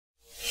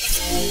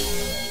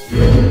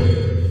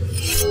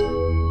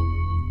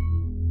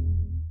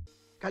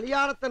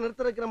கல்யாணத்தை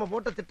நிறுத்துறதுக்கு நம்ம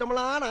போட்ட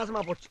திட்டமெல்லாம்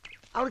நாசமா போச்சு.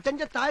 அவனுக்கு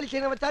செஞ்ச தாலி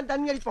செய்ய வச்சா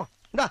தண்ணி அடிப்போம்.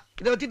 இந்தா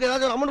இதை வச்சுட்டு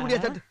ஏதாவது ஒரு அமௌண்ட் முடியா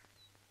சார்.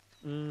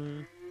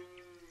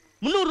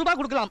 300 ரூபாய்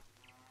கொடுக்கலாம்.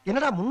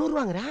 என்னடா 300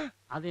 ரூபாங்கற?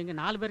 அது எங்க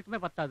 4 பேருக்குமே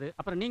பத்தாது.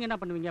 அப்புறம் நீங்க என்ன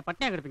பண்ணுவீங்க?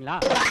 பட்னியா கிடப்பீங்களா?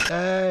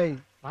 ஏய்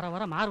வர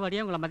வர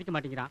மார்வாடியே உங்களை மதிக்க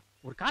மாட்டேங்கிறான்.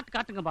 ஒரு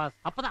காட்டுங்க பாஸ்,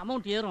 அப்பதான்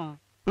அமௌண்ட் ஏறும்.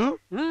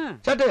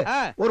 சட்டு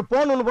ஒரு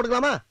போன் ஒன்னு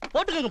போட்டுக்கலாமா?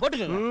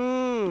 போட்டுக்கங்க.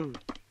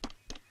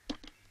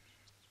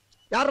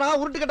 யாரா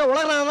உருட்டுக்கட்ட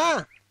உலகறானா?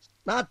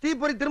 நான்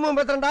தீப்பொறி திரும்பவும்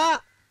பேசுறேன்டா.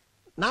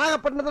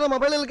 நாகப்பட்டினத்துல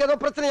மொபைலுக்கு ஏதோ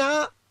பிரச்சனையா?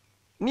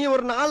 நீ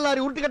ஒரு 4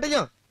 லாரி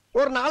உருட்டுக்கட்டையும்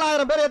ஒரு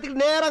 4000 பேர்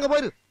ஏத்திட்டு நேரா அங்க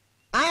போயிரு.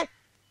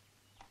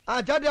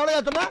 சட்டு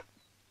எவ்வளவு சொன்ன?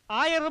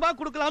 1000 ரூபாய்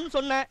கொடுக்கலாம்னு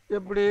சொன்னேன்.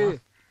 எப்படி?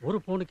 ஒரு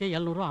போனுக்கே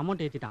 700 ரூபாய்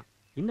அமௌண்ட் ஏத்திட்டான்.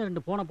 இன்னும்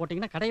 2 போனை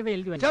போட்டீங்கன்னா கடையவே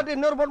எழுதி வைங்க. சட்டு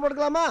இன்னொரு போன்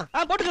போட்டுக்கலாமா?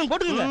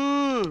 போட்டுக்கங்க.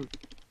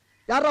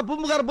 யாரா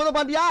பூம்புகார பூத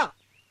பாண்டியா?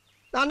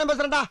 நான் என்ன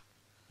பேசுறேன்டா?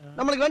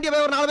 நம்மளுக்கு வேண்டிய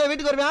ஒரு 4 பேர்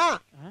வீட்டுக்கு வருவேன்.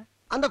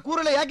 அந்த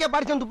கூரையில ஏகே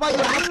பாடிச்சவன் துப்பாக்கி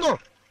ஒரு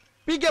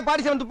பிகே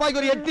பாடிச்சவன் துப்பாக்கி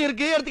ஒரு 8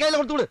 இருக்கு. எடுத்து கையில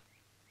கொடுத்து விடு.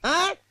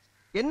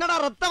 என்னடா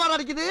ரத்தம் வர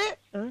அடிக்குது?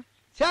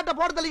 சேட்டை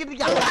போட்டு தள்ளிக்கிட்டு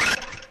இருக்கியா?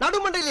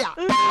 நடுமண்டை இல்லையா?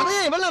 அதே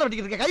எவ்வளவு நேரம்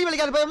அடிக்கிட்டு இருக்க? கை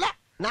வலிக்காது போயிடல.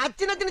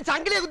 நச்சு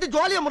சங்கிலியை குத்தி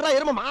ஜோலியா முடுறா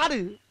எரும மாடு.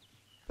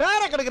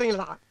 பேர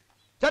கிடக்குறீங்களா?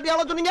 சேட்டை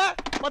எவ்வளவு சொன்னீங்க?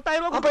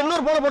 10,000 ரூபாய். அப்ப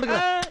இன்னொரு போன போட்டுக்க.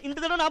 இந்த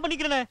தடவை நான்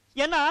பண்ணிக்கிறேன்.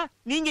 ஏன்னா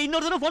நீங்க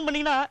இன்னொரு தடவை போன்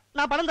பண்ணீங்கன்னா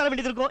நான் பணம் தர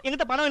வேண்டியது இருக்கும்.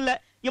 என்கிட்ட பணம் இல்ல.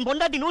 என்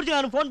பொண்டாட்டி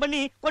நூர்ஜஹான் போன்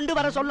பண்ணி கொண்டு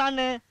வர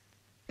சொல்லான்னு.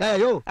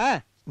 ஏயோ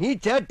நீ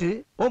சேட்டு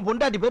உன்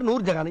பொண்டாட்டி பேர்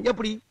நூர்ஜஹான்.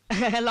 எப்படி?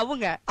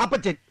 லவ்வுங்க. அப்ப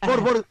சரி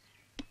போடு.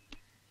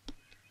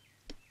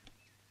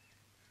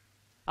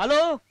 ஹலோ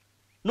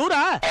நூரா?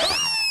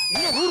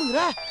 என்ன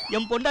நூறுங்கற?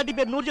 என் பொண்டாட்டி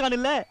பேர் நூர்ஜஹான்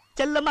இல்ல,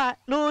 செல்லம்மா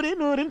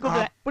நூறுன்னு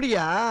கூப்பிடுறேன்.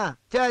 அப்படியா?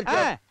 சரி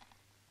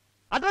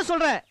அட்ரஸ்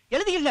சொல்றேன்,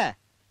 எழுதிக்கங்க.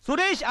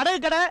 சுரேஷ் அடகு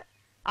கடை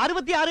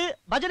 66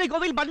 பஜனை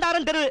கோவில்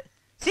பண்டாரன் தெரு.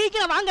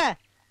 சீக்கிரம் வாங்க,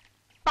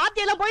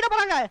 பாத்தி எல்லாம் போயிட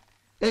போறாங்க.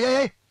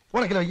 ஏய்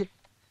போனக்கல வை.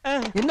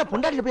 என்ன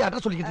பொண்டாட்டி போய்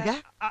அட்ரஸ் சொல்லிக்கிட்டு இருக்க?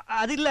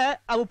 அது இல்ல,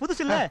 அவ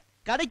புதுசு இல்ல,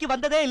 கடைக்கு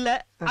வந்ததே இல்ல,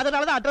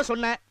 அதனாலதான் அட்ரஸ்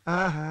சொன்னேன்.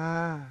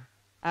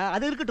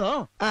 அது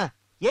இருக்கட்டும்.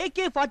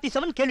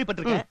 AK-47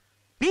 கேள்விப்பட்டிருக்கேன்.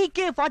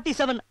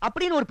 PK-47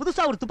 அப்படின்னு ஒரு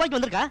புதுசா ஒரு துப்பாக்கி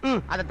வந்திருக்கா?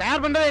 அதை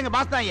தயார் பண்றது எங்க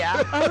பாஸ் தான் ஐயா.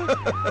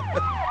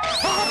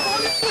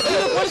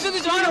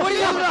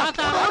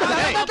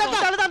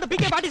 அந்த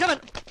PK-47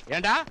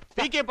 ஏண்டா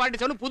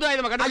PK-47 புது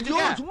ஆயுதமா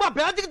கண்டுபிடிச்சிருக்க? சும்மா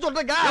பேச்சுக்கு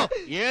சொல்றேங்க.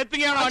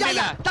 ஏத்துங்க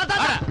வண்டியில.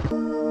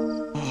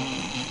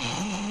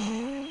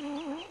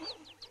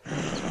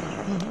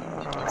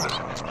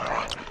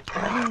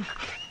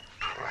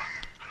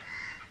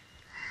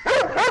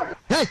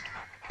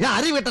 ஏன்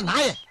அறிவிட்ட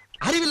நாய?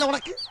 அறிவில்ல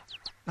உனக்கு?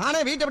 நானே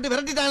வீட்டை விட்டு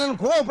விரட்டிட்டானு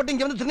கோவப்பட்டு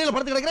இங்க வந்து திண்ணையில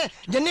படுத்து கிடக்கிறேன்.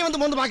 என்னைய வந்து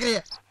மோந்து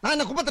பாக்குறிய? நான்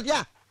என்ன குப்பை தட்டியா?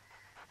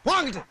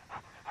 போங்கிட்டு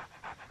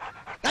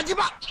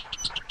கண்டிப்பா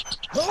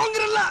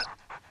போங்கிறல்ல.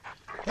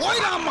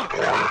 போயிடாமா?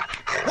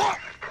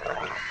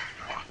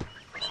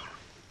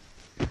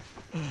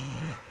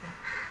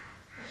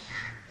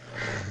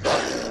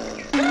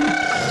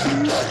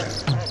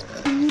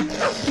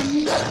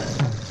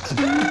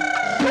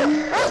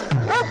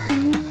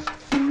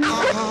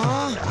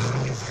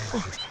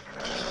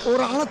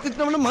 ஒரு ஆளை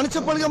திட்டம்னு மனுஷ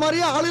பழுக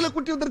மாதிரியே ஆளுல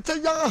குட்டி வந்துருச்சு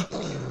ஐயா.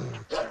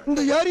 இந்த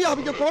ஏரியா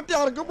அவங்க கோட்டையா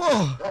இருக்குமோ?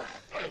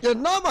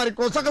 என்ன மாதிரி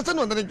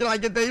கொசகசன்னு வந்து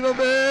நிக்கிறாங்க.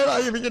 தெய்வமே,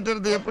 இவங்கிட்ட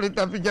இருந்து எப்படி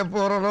தப்பிக்க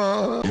போறோம்?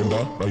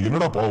 நான்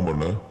என்னடா பாவம்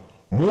பண்ண?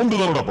 3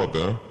 தடவை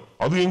பார்த்தேன்.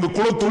 அது எங்க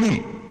குல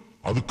தொழில்.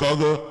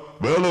 அதுக்காக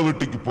வேலை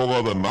வெட்டிக்கு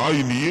போகாத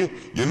நாய் நீ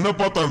என்ன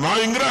பார்த்தா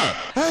நாய்ங்கிற?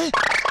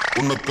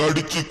 உன்னை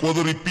கடிச்சு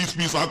கொதறி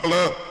பீஸ் ஆக்கல.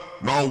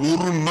 நான்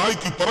ஒரு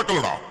நாய்க்கு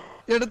பறக்கலடா.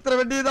 எடுத்துற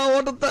வேண்டியதான்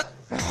ஓட்டத்தை.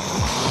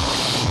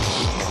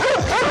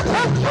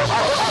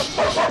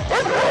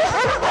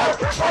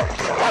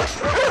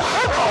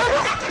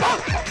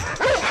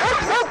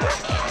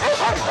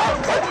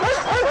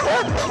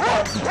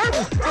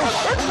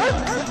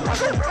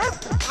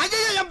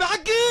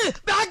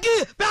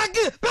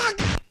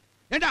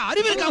 ஏண்டா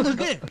அறிவு இருக்கா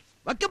உங்களுக்கு?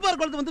 வக்கப்பார்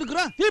குளத்து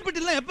வந்திருக்கிறோம். தீப்பெட்டி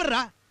எல்லாம்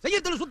எப்பறா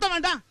செய்யத்துல சுத்தம்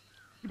வேண்டாம்.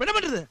 இப்ப என்ன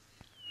பண்றது?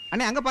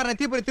 அண்ணே அங்க பாரு,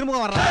 தீப்பெட்டி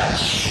திரும்ப வர்றான்.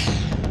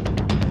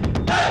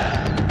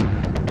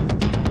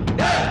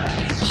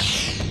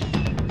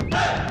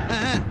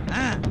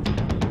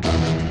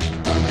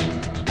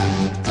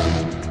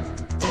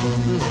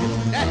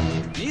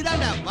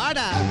 நீதாண்டா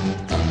வாடா.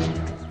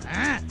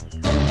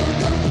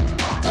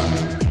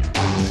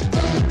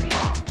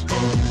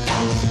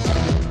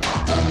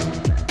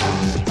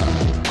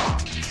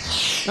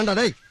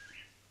 டேய்,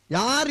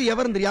 யாரு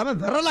எவரும் தெரியாம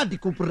விரலாட்டி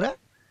கூப்பிடுற?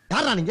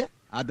 யாரா நீங்க?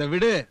 அத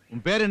விடு.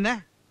 உன் பேர் என்ன?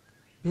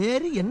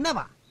 பேரு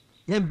என்னவா?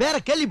 என் பேரை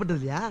கேள்விப்பட்டது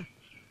இல்லையா?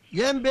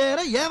 என்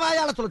பேரை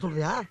ஏவாயால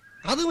சொல்றியா?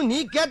 அதுவும் நீ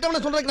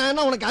கேட்டவன சொல்றதுக்கு நான்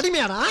என்ன உனக்கு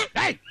அடிமையாடா?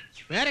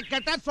 பேரை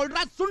கேட்டா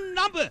சொல்றா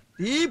சுண்ணாம்பு.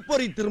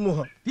 தீப்பொறி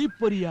திருமுகம்.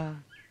 தீப்பொறியா?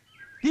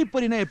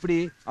 தீப்பொறினா எப்படி?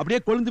 அப்படியே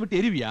கொழுந்து விட்டு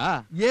எரிவியா?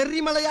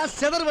 எரிமலையா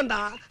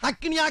செதறுவண்டா.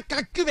 அக்னியா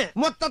கக்குவேன்.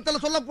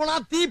 மொத்தத்துல சொல்ல போனா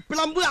தீ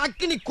பிளம்பு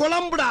அக்னி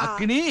குழம்புடா.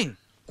 அக்னி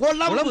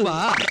குழம்பா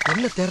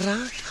என்ன தேர்றா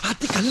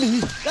அத்தி கல்லு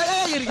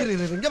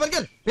இங்க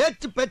பாருங்க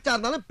பேச்சு பேச்சா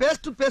இருந்தாலும்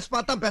பேஸ் டு பேஸ்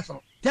பார்த்தா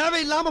பேசணும்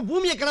தேவையில்லாம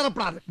பூமியை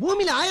கிளறப்படாது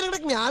பூமியில 1000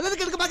 கிடக்குமே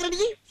அதற்கு எடுக்க பாக்குற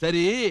நீ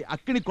சரி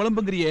அக்கினி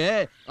குழம்புங்கறியே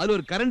அது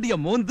ஒரு கரண்டிய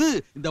மோந்து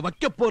இந்த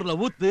வக்கப்போர்ல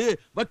ஊத்து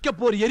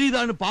வக்கப்போர்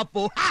எரியுதான்னு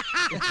பாப்போம்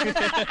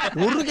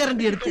ஒரு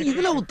கரண்டி எடுத்து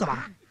இதுல ஊத்தவா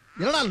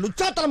என்னடா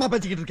லுச்சாத்தனமா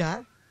பேசிக்கிட்டு இருக்க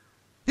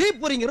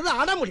தீப்பொறிங்கிறது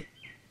அடமுடி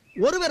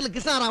ஒரு விரல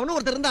கிருஷ்ணாராவன்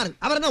ஒருத்தர் இருந்தாரு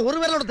அவர் என்ன ஒரு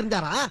விரலோட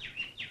தெரிஞ்சாரா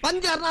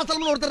பஞ்ச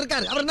அருணாசலம் ஒருத்தர்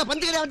இருக்காரு அவர் என்ன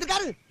பஞ்ச கடையா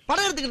வச்சிருக்காரு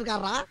படம் எடுத்துக்கிட்டு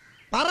இருக்காரா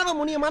பறவை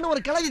முனியமான ஒரு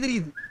கிளவி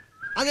தெரியுது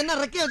அது என்ன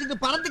ரெக்கைய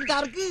வச்சுட்டு பறந்துகிட்டா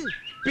இருக்கு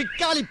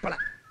பிக்காளி பழ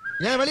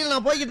என் வெளியில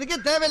நான் போய்கிட்டு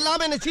இருக்கேன்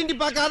தேவையில்லாம என்ன சீண்டி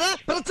பார்க்காத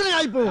பிரச்சனை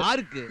ஆயிப்போ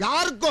யாருக்கு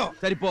யாருக்கோ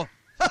சரி போ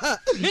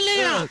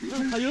இல்லையா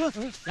ஐயோ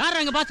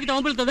யார் எங்க பாஸ் கிட்ட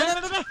வம்பிழுத்தது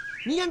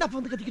நீ ஏன்டா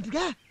வந்து கத்திக்கிட்டு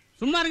இருக்க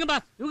சும்மா இருங்க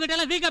பாஸ் இவங்க கிட்ட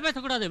எல்லாம் வீக்கா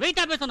பேசக்கூடாது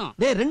வெயிட்டா பேசணும்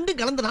டேய் ரெண்டு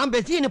கலந்து நான்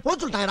பேசி என்ன போக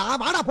சொல்லிட்டாடா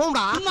வாடா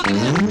போங்கடா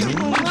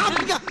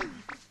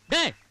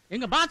டேய்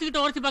எங்க பாஸ்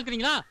கிட்ட உரசி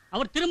பாக்குறீங்களா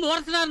அவர் திரும்ப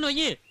உரசினாருன்னு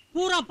வை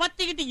பூரா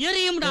பத்திக்கிட்டு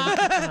எரியும்டா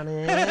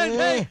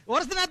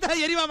ஒரசனாத்தா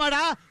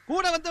எரிவாமாடா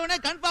கூட வந்தவனே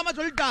கன்ஃபார்மா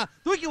சொல்லிட்டா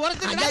தூக்கி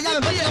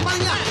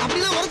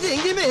அப்படிலாம் உரசி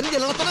எங்கேயுமே எரிஞ்சு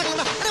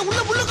உள்ள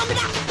உள்ள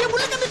கம்பிடா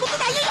உள்ள கம்பி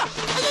குத்துடா ஐயோ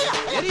ஐயோ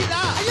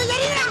எரியுதா ஐயோ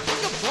எரியுடா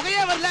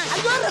புகையே வரல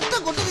ஐயோ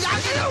ரத்தம் கொட்டுது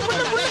ஐயோ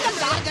உள்ள உள்ள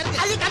கம்பிடா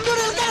ஐயோ கம்பியோட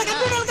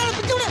இருக்க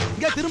பிச்சு விடு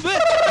இங்க திரும்ப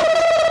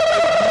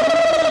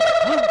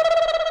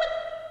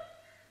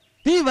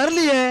தீ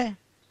வரலையே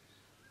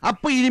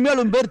அப்ப இனிமேல்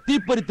உன் பேர்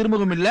தீப்பொறி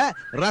திருமுகம் இல்ல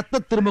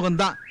ரத்த திருமுகம்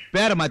தான்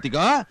பேரை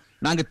மாத்திக்கோ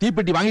நாங்க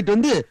தீப்பெட்டி வாங்கிட்டு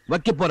வந்து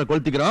வைக்க போற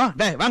கொளுத்திக்கிறோம்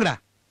டேய் வாங்கடா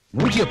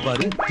மூச்சிய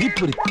பாரு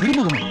தீப்பொறி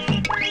திருமுகம்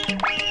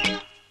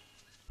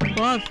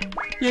பாஸ்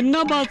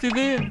என்ன பாஸ்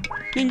இது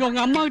நீங்க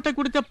உங்க அம்மா கிட்ட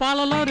குடிச்ச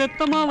பாலெல்லாம்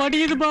ரத்தமா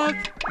வடியுது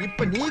பாஸ்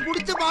இப்ப நீ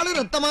குடிச்ச பால்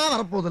ரத்தமா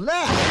வரப்போகுதுல்ல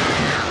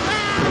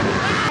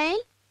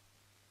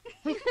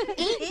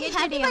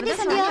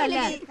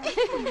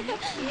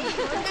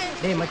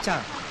டேய்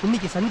மச்சான்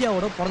இன்னைக்கு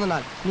சந்தியாவோட பிறந்த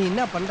நாள் நீ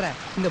என்ன பண்ற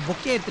இந்த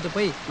பொக்கே எடுத்துட்டு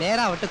போய்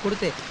நேரா அவட்ட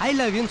கொடுத்து ஐ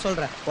லவ் யூன்னு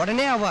சொல்ற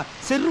உடனே அவ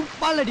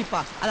செருப்பால்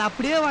அடிப்பா அதை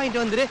அப்படியே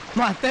வாங்கிட்டு வந்துரு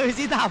மத்த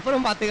விஷயத்தை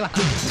அப்புறம் பாத்துக்கலாம்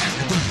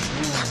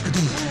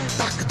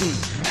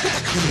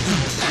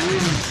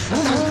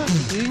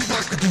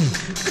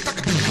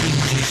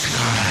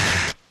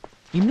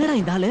என்னடா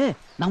இந்த ஆளு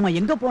நம்ம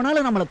எங்க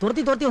போனாலும் நம்மள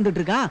துரத்தி துரத்தி வந்துட்டு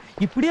இருக்கான்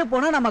இப்படியே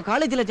போனா நம்ம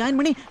காலேஜ்ல ஜாயின்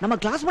பண்ணி நம்ம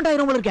கிளாஸ்மேட்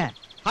ஆயிரும் போல இருக்கேன்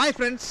ஹாய்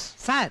ஃப்ரெண்ட்ஸ்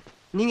சார்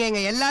நீங்க எங்க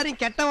எல்லாரையும்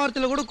கெட்ட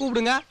வார்த்தையில கூட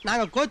கூப்பிடுங்க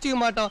நாங்க கோச்சிக்க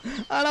மாட்டோம்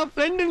ஆனா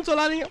ஃப்ரெண்ட்னு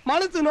சொல்லாதீங்க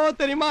மனசு நோ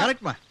தெரியுமா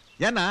கரெக்ட்மா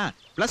ஏன்னா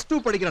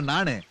 +2 படிக்கிற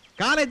நானு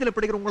காலேஜ்ல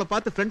படிக்கிற உங்களை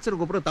பார்த்து ஃப்ரெண்ட்ஸ்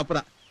கூப்பிடுறது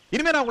தப்புதான்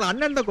இனிமே நான் உங்களை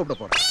அண்ணன் தான் கூப்பிட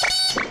போறேன்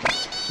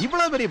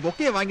இவ்வளவு பெரிய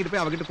பொக்கையை வாங்கிட்டு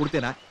போய் அவகிட்ட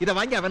கொடுத்தேனா இதை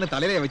வாங்கி அவன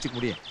தலையில வச்சுக்க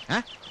முடியும்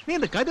நீ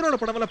இந்த கதிரோட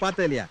படம் எல்லாம்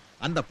பார்த்தது இல்லையா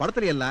அந்த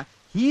படத்துல எல்லாம்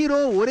ஹீரோ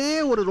ஒரே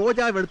ஒரு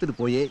ரோஜா எடுத்துட்டு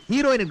போய்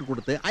ஹீரோயினுக்கு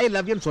கொடுத்து ஐ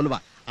லவ் யூன்னு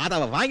சொல்லுவான் அதை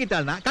அவ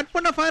வாங்கிட்டாள்னா கட்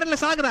பண்ண ஃபயர்ல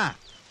சாகுறா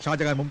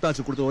ஷாஜகான்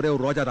மும்தாஸ் கொடுத்த ஒரே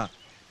ஒரு ரோஜா தான்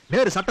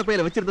நேரு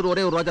சட்டப்பையில வச்சிருந்தது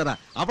ஒரே ஒரு ரோஜா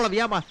தான் அவ்வளவு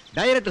ஏமா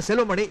டைரக்டர்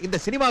செல்வமணி இந்த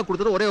சினிமா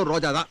கொடுத்தது ஒரே ஒரு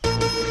ரோஜா தான்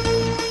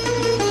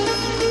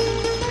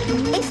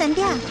ஏய்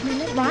சந்தியா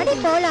வாடி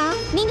போலாம்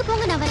நீங்க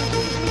போங்க நான் வரேன்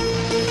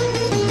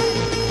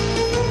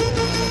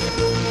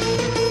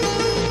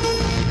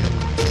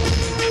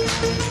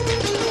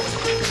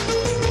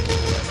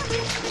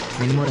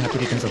Many more happy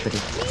returns of the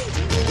day.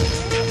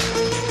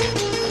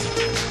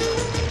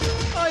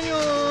 ஐயோ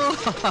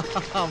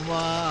அம்மா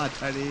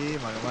அடி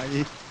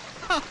மகமாயி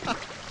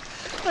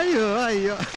ஐயோ ஐயோ